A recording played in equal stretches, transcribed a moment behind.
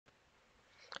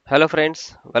Hello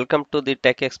friends, welcome to the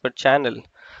Dtechxpert channel.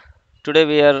 Today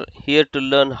we are here to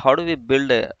learn how do we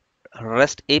build a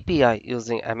REST API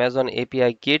using Amazon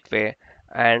API Gateway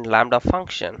and Lambda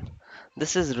function.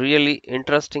 This is really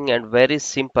interesting and very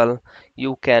simple.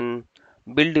 You can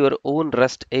build your own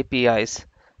REST APIs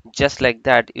just like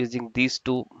that using these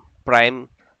two prime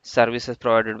services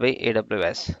provided by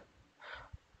AWS.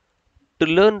 To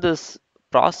learn this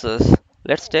process,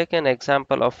 let's take an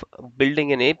example of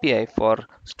building an API for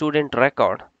student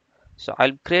record. So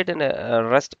I'll create a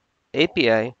REST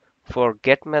API for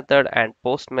get method and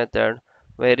post method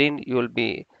wherein you will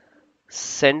be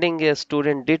sending a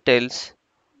student details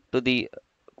to the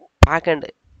backend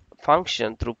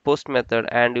function through post method,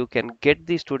 and you can get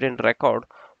the student record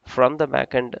from the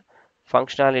backend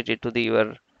functionality to the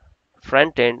your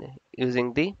front end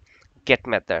using the get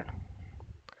method.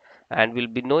 And we'll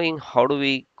be knowing how do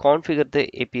we configure the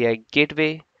API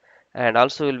gateway, and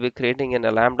also we'll be creating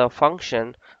a Lambda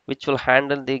function which will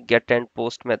handle the get and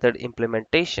post method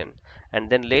implementation. And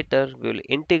then later we will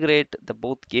integrate the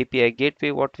both API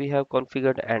gateway what we have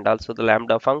configured and also the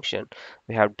Lambda function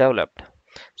we have developed.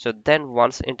 So then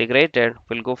once integrated,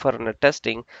 we'll go for a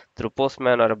testing through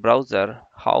Postman or a browser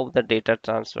how the data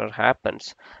transfer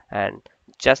happens, and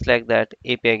just like that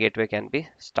API gateway can be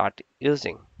start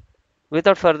using.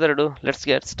 Without further ado, let's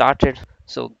get started.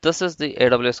 So this is the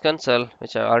AWS console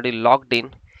which I already logged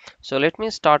in. So let me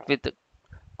start with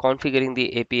configuring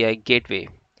the API gateway.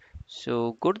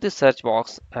 So go to the search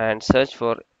box and search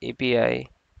for API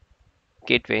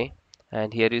gateway,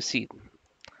 and here you see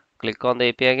click on the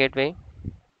API gateway.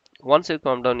 Once you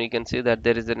come down, you can see that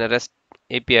there is an REST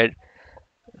API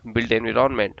build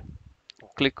environment.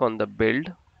 Click on the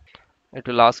build. It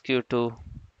will ask you to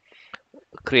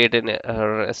create an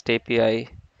REST API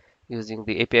using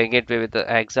the API gateway with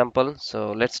the example.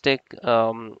 So let's take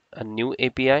a new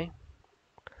API,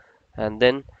 and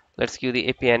then let's give the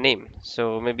API name.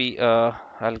 So maybe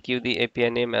I'll give the API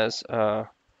name as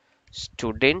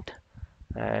student,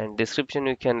 and description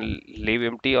you can leave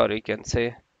empty or you can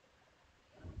say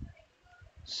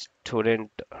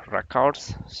student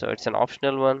records. So it's an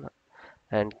optional one,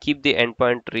 and keep the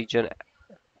endpoint region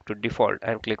to default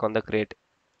and click on the create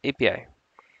API.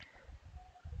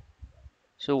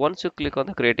 So once you click on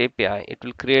the create API, it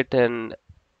will create an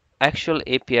actual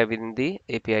API within the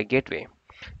API gateway.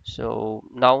 So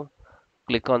now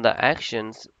click on the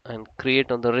actions and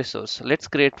create on the resource. Let's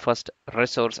create first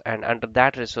resource, and under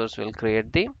that resource we'll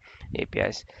create the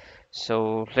APIs.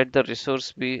 So let the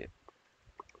resource be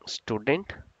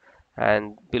student,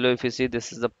 and below if you see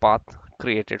this is the path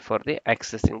created for the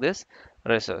accessing this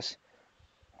resource.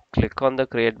 Click on the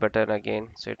create button again,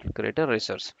 so it will create a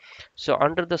resource. So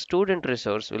under the student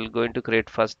resource we're going to create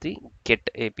first the get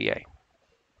API.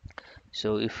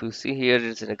 So if you see here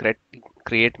it's in a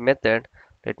create method.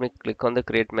 Let me click on the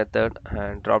create method,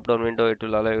 and drop down window it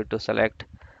will allow you to select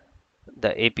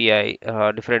the API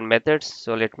different methods.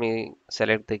 So let me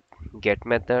select the get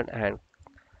method and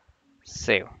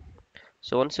save.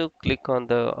 So once you click on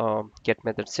the get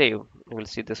method save, you will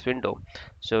see this window.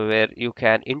 So where you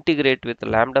can integrate with the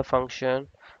Lambda function,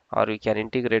 or you can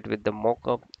integrate with the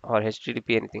mockup or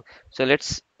HTTP anything. So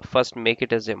let's first make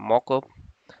it as a mockup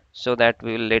so that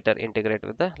we will later integrate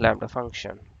with the Lambda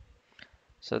function.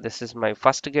 So this is my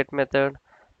first get method,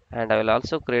 and I will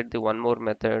also create the one more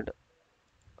method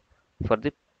for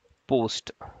the post.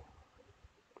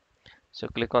 So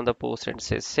click on the post and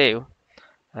say save,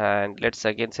 and let's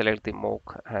again select the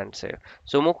mock and save.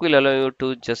 So mock will allow you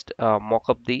to just mock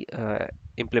up the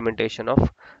implementation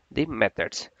of the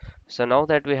methods. So now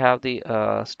that we have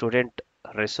the student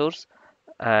resource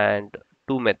and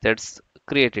two methods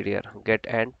created here, get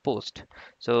and post.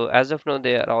 So as of now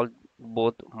they are all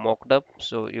both mocked up,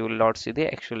 so you will not see the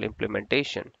actual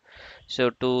implementation. So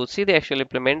to see the actual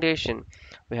implementation,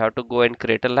 we have to go and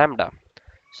create a Lambda.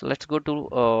 So let's go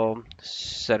to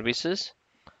services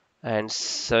and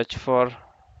search for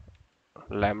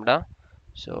Lambda.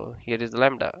 So here is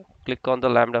Lambda. Click on the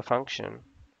Lambda function.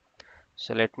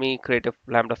 So let me create a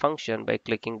Lambda function by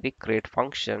clicking the create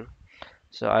function.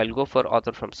 So I'll go for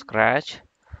author from scratch.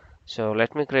 So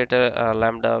let me create a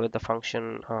Lambda with the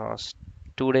function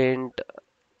student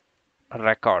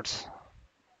records.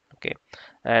 Okay,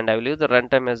 and I will leave the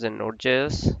runtime as a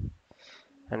Node.js,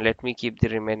 and let me keep the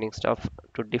remaining stuff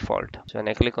to default. So when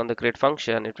I click on the create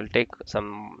function, it will take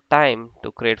some time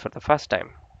to create for the first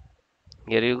time.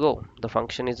 Here you go, the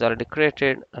function is already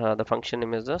created. The function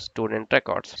name is the student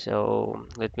records. So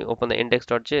let me open the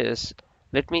index.js.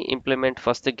 Let me implement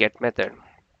first the get method.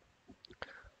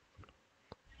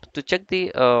 To check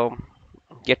the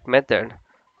get method,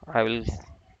 I will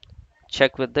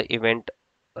check with the event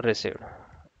received.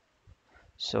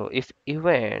 So if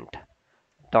event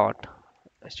dot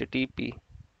http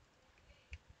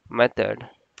method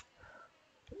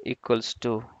equals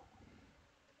to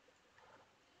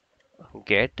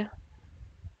get,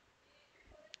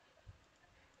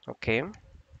 okay,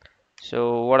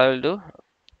 so what I will do,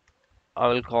 I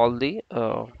will call the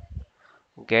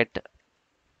get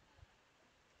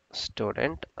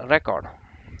student record.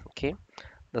 Okay,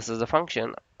 this is the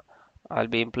function I'll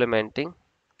be implementing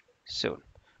soon.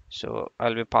 So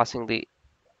I'll be passing the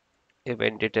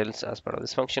event details as part of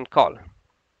this function call.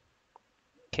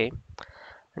 Okay,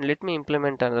 and let me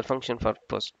implement another function for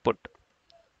post put.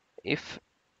 If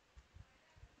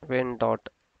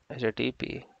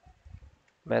event.http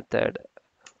method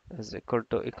is equal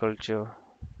to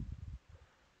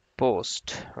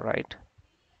post, right?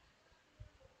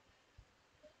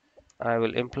 I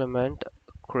will implement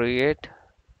create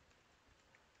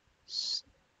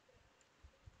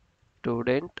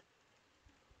student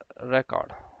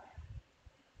record.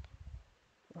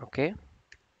 Okay,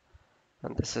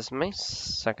 and this is my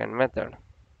second method.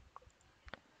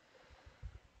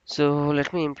 So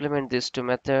let me implement this two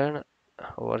method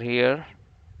over here.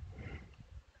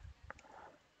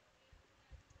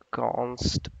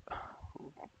 Const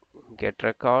get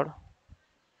record,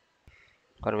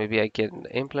 or maybe I can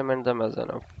implement them as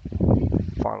a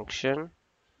function.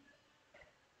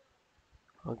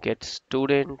 Get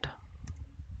student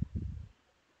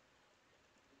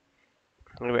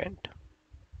event,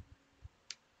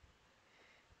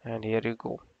 and here you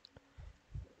go.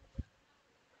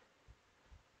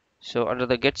 So under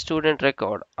the get student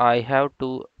record, I have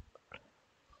to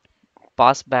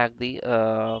pass back the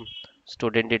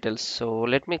student details. So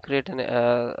let me create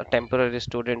a temporary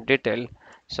student detail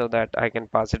so that I can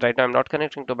pass it. Right now I'm not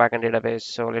connecting to backend database,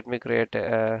 so let me create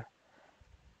a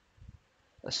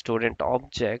student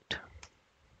object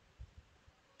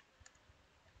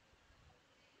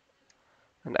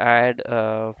and add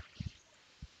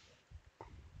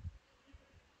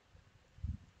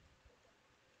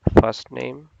first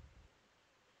name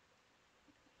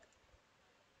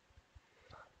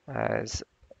as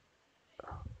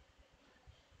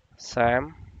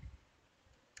Sam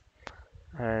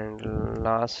and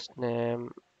last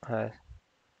name as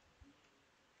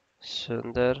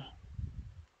Sundar,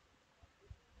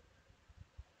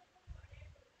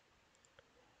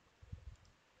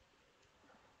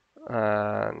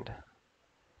 and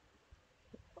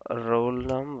roll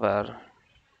number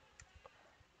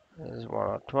is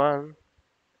 101.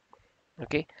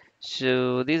 Okay,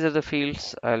 so these are the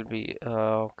fields I'll be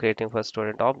creating for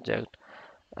student object.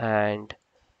 And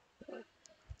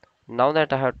now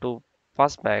that I have to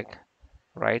pass back,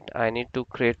 right, I need to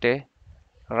create a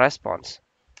response.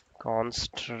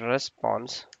 Const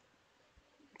response.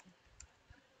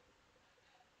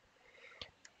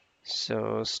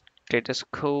 So status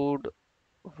code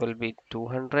will be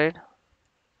 200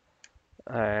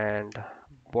 and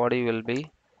body will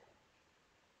be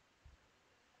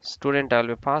student. I'll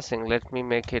be passing. Let me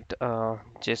make it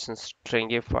JSON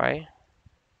stringify,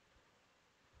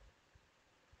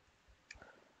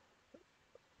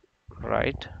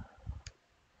 right?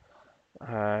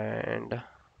 And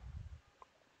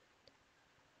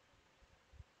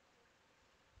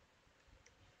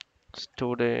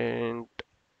student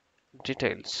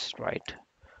details, right?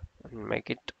 And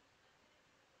make it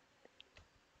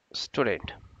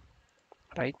student,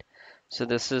 right? So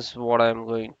this is what I'm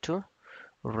going to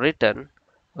return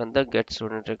when the get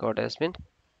student record has been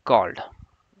called.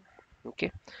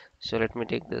 Okay, so let me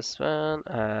take this one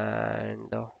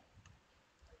and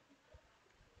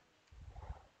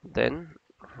then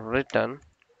return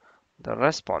the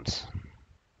response.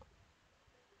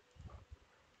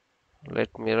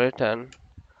 Let me return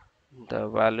the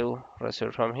value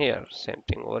received from here. Same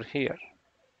thing over here.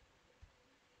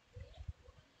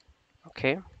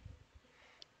 Okay,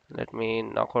 let me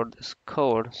knock out this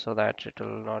code so that it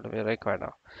will not be required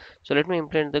now. So let me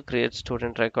implement the create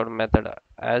student record method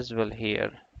as well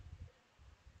here.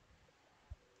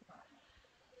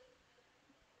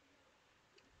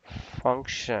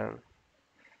 Function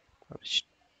which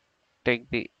take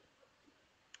the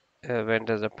event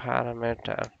as a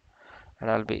parameter, and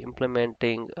I'll be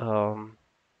implementing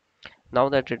now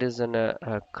that it is in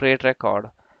a create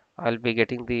record, I'll be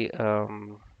getting the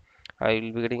I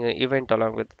will be getting an event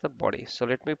along with the body. So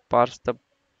let me parse the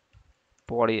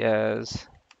body as,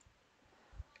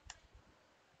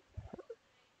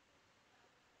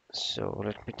 so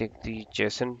let me take the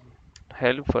JSON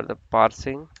help for the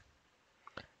parsing,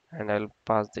 and I'll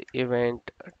pass the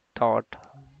event dot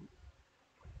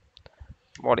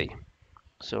body.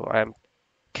 So I'm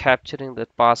capturing the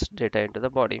past data into the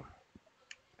body.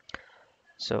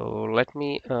 So let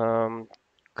me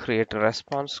create a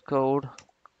response code,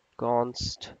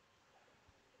 const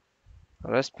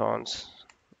response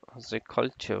is equal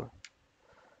to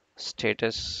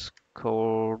status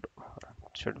code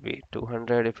should be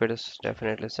 200 if it is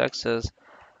definitely success,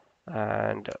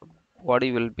 and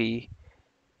body will be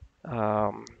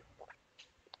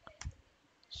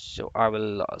so I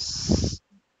will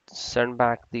send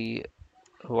back the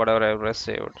whatever I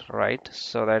received, right?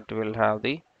 So that will have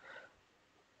the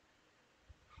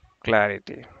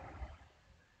clarity.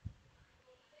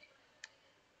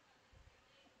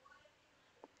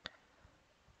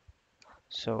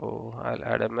 So I'll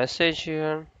add a message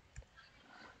here.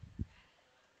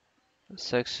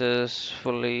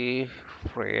 Successfully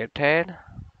created,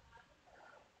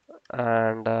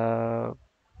 and I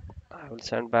will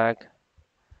send back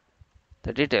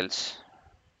the details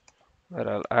where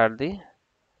I'll add the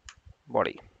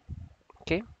body.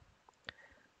 Okay,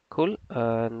 cool.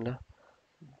 And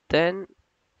then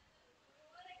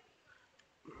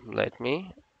let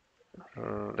me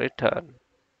return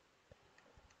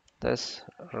this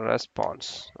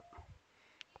response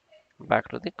back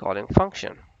to the calling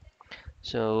function.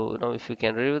 So now if you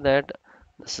can review that,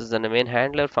 this is the main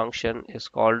handler function is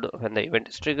called when the event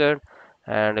is triggered,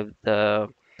 and if the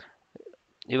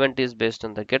event is based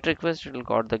on the get request, it will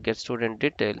call the get student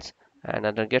details, and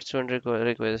under get student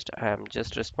request I am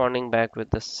just responding back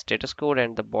with the status code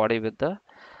and the body with the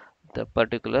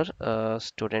particular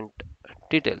student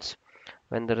details.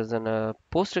 When there is a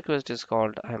post request is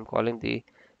called, I am calling the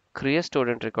create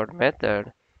student record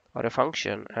method or a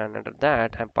function, and under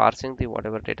that I'm parsing the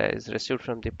whatever data is received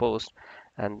from the post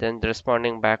and then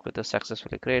responding back with the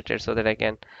successfully created, so that I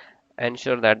can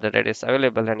ensure that the data is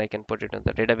available and I can put it in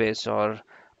the database or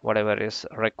whatever is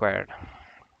required.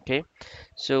 Okay,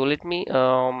 so let me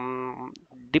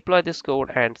deploy this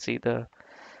code and see the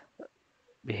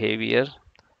behavior,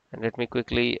 and let me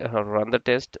quickly run the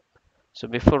test. So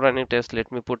before running test, let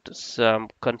me put some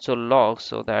console log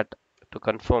so that to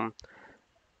confirm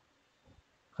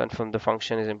the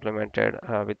function is implemented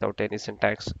without any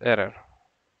syntax error.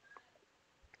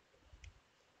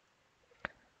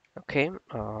 Okay,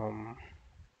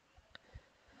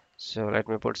 so let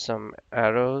me put some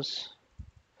arrows,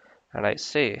 and I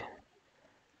say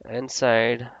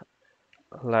inside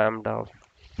lambda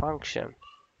function.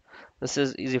 This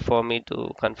is easy for me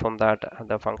to confirm that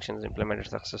the function is implemented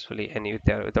successfully and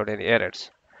without any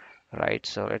errors, right?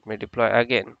 So let me deploy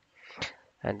again,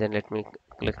 and then let me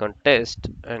click on test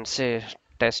and say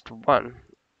test one,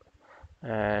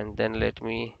 and then let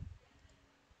me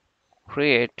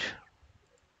create.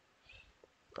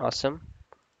 Awesome.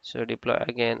 So deploy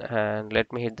again, and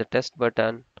let me hit the test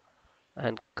button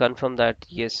and confirm that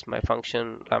yes, my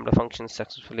function lambda function is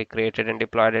successfully created and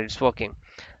deployed and it's working.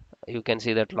 You can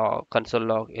see that log console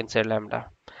log inside lambda.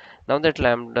 Now that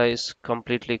lambda is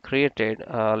completely created,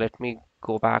 let me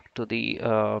go back to the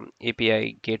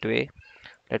API gateway.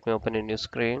 Let me open a new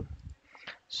screen.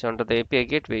 So under the API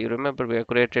gateway, you remember we have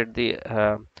created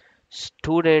the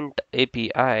student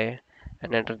API,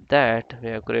 and under that we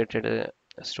have created a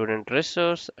student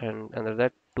resource, and under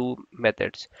that two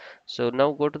methods. So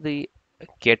now go to the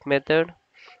get method,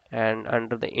 and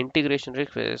under the integration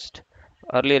request,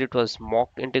 earlier it was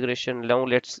mock integration. Now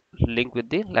let's link with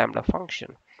the lambda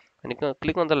function. And you can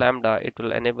click on the lambda, it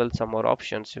will enable some more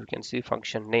options. You can see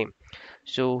function name.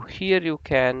 So here you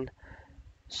can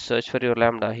search for your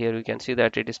lambda. Here you can see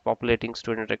that it is populating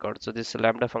student record. So this is a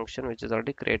lambda function which is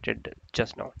already created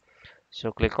just now.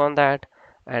 So click on that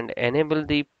and enable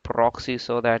the proxy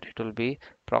so that it will be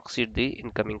proxied the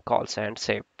incoming calls and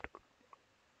saved.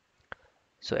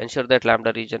 So ensure that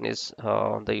lambda region is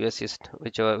the US East,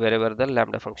 whichever wherever the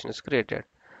lambda function is created.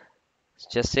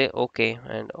 Just say OK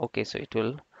and OK. So it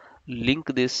will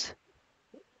link this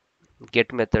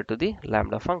get method to the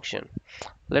lambda function.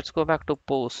 Let's go back to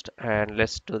post and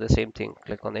let's do the same thing.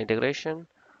 Click on the integration,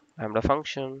 lambda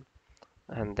function,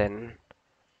 and then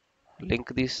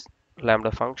link this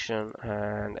lambda function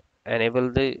and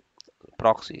enable the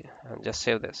proxy and just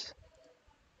save this.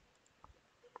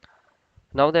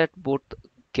 Now that both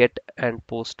get and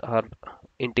post are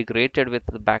integrated with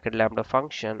the backend lambda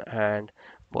function and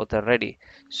both are ready.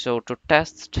 So to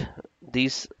test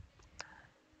these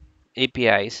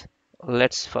APIs,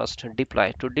 let's first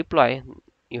deploy. To deploy,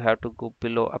 you have to go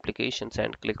below applications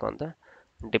and click on the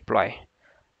deploy.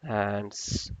 And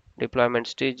deployment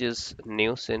stage is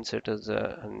new since it is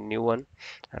a new one.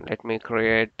 And let me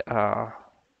create a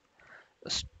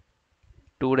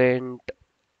student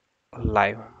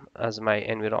live as my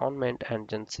environment and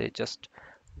then say just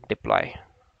deploy.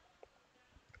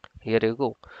 Here you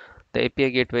go. The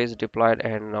API gateway is deployed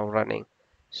and now running.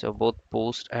 So both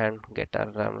post and get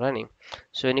are running.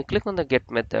 So when you click on the get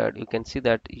method, you can see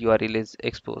that URL is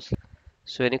exposed.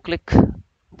 So when you click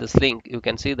this link, you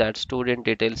can see that student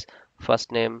details,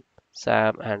 first name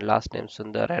Sam and last name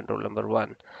Sundar and roll number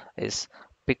 1 is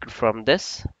picked from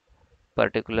this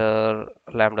particular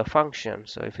Lambda function.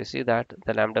 So if you see that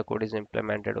the Lambda code is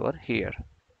implemented over here,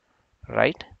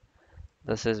 right?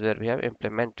 This is where we have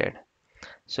implemented.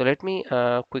 So let me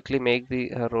quickly make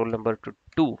the roll number to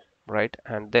 2, right?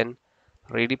 And then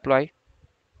redeploy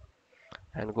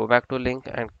and go back to link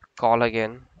and call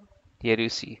again. Here you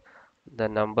see the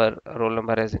roll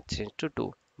number has changed to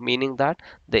 2, meaning that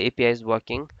the API is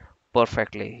working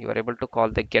perfectly. You are able to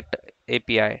call the get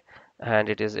API and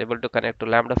it is able to connect to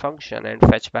Lambda function and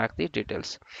fetch back the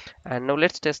details. And now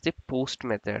let's test the post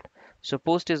method. So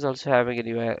post is also having a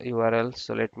URL.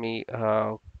 So let me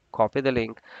copy the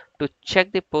link. To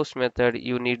check the post method,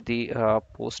 you need the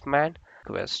postman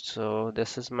request. So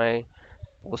this is my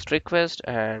post request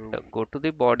and go to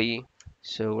the body.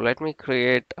 So let me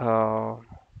create a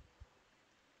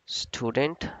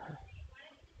student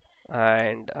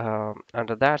and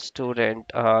under that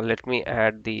student let me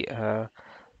add the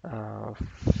uh,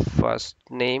 first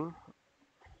name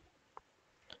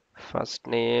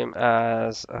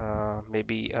as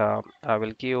maybe I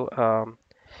will give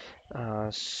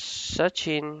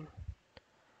Sachin,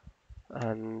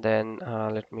 and then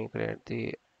let me create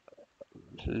the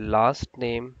last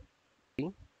name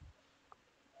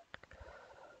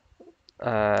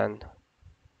and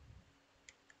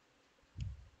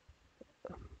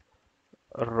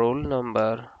roll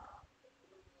number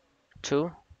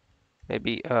 2,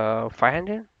 maybe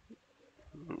 500.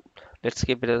 Let's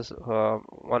keep it as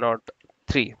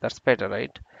 103. That's better,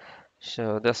 right?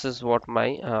 So this is what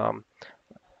my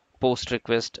post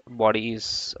request body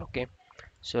is. Okay,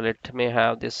 so let me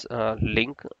have this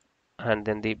link and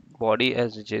then the body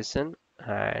as JSON,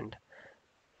 and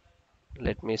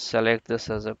let me select this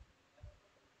as a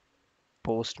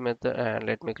post method and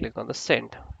let me click on the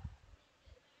send.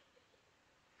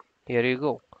 Here you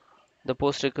go. The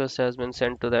post request has been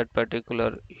sent to that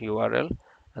particular URL,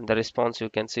 and the response you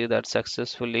can see that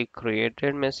successfully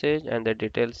created message, and the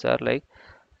details are like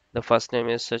the first name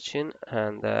is Sachin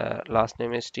and the last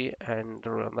name is T and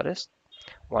the roll number is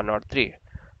 103.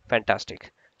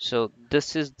 Fantastic. So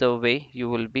this is the way you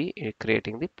will be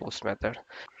creating the post method.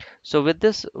 So with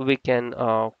this, we can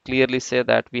clearly say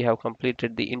that we have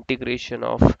completed the integration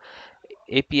of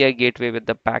API gateway with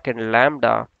the backend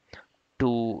Lambda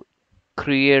to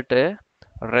create a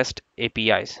REST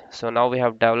APIs. So now we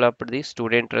have developed the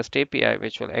student REST API,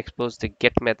 which will expose the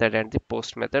get method and the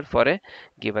post method for a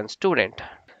given student.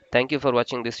 Thank you for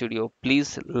watching this video.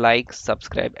 Please like,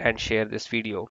 subscribe, and share this video.